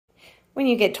when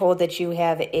you get told that you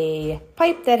have a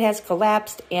pipe that has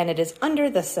collapsed and it is under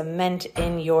the cement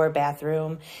in your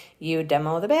bathroom. You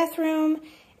demo the bathroom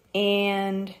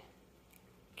and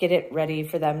get it ready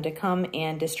for them to come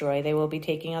and destroy. They will be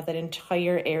taking out that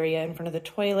entire area in front of the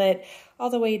toilet, all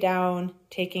the way down,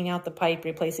 taking out the pipe,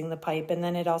 replacing the pipe, and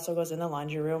then it also goes in the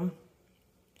laundry room.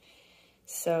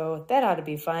 So that ought to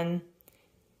be fun.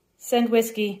 Send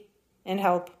whiskey and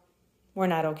help. We're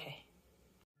not okay.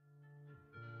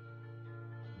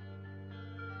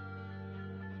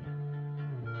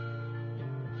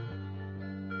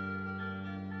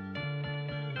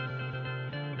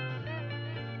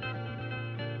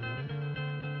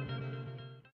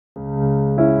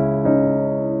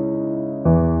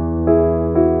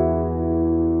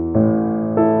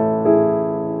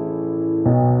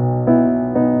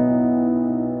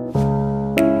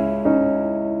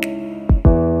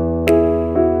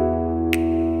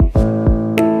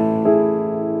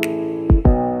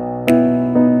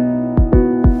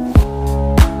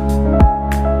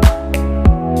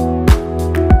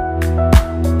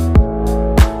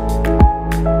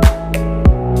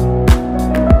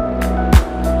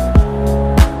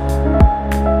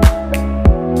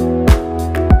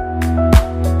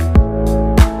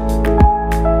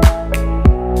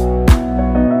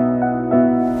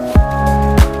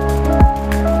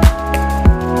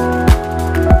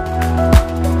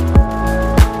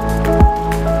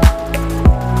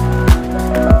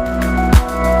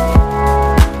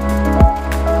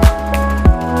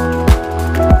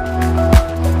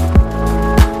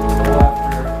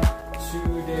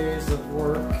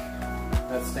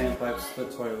 The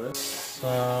toilet.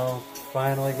 So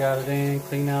finally got it in,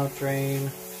 clean out drain,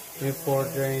 new floor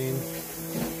drain.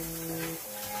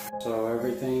 So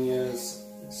everything is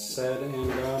set and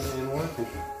done and working.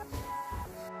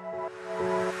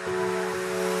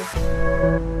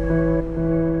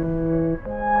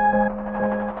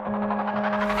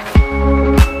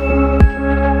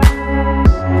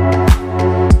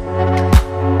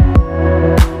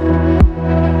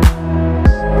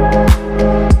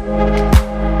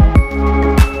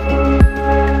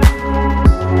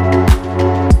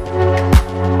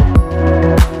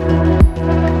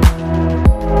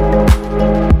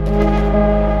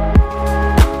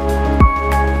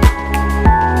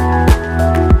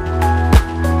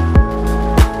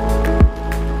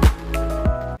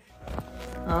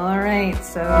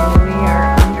 So we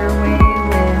are underway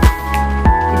with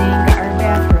getting our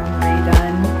bathroom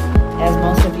redone. As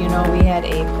most of you know, we had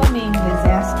a plumbing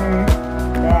disaster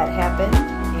that happened,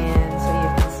 and so you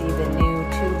can see the new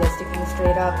tube that's sticking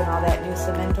straight up and all that new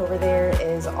cement over there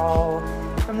is all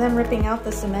from them ripping out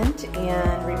the cement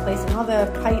and replacing all the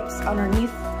pipes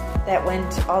underneath that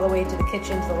went all the way to the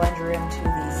kitchen, to the laundry room, to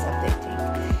the septic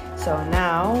tank. So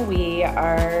now we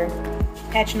are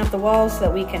patching up the walls so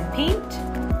that we can paint.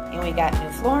 And we got new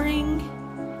flooring,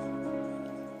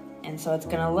 and so it's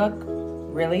gonna look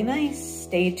really nice.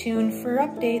 Stay tuned for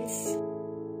updates.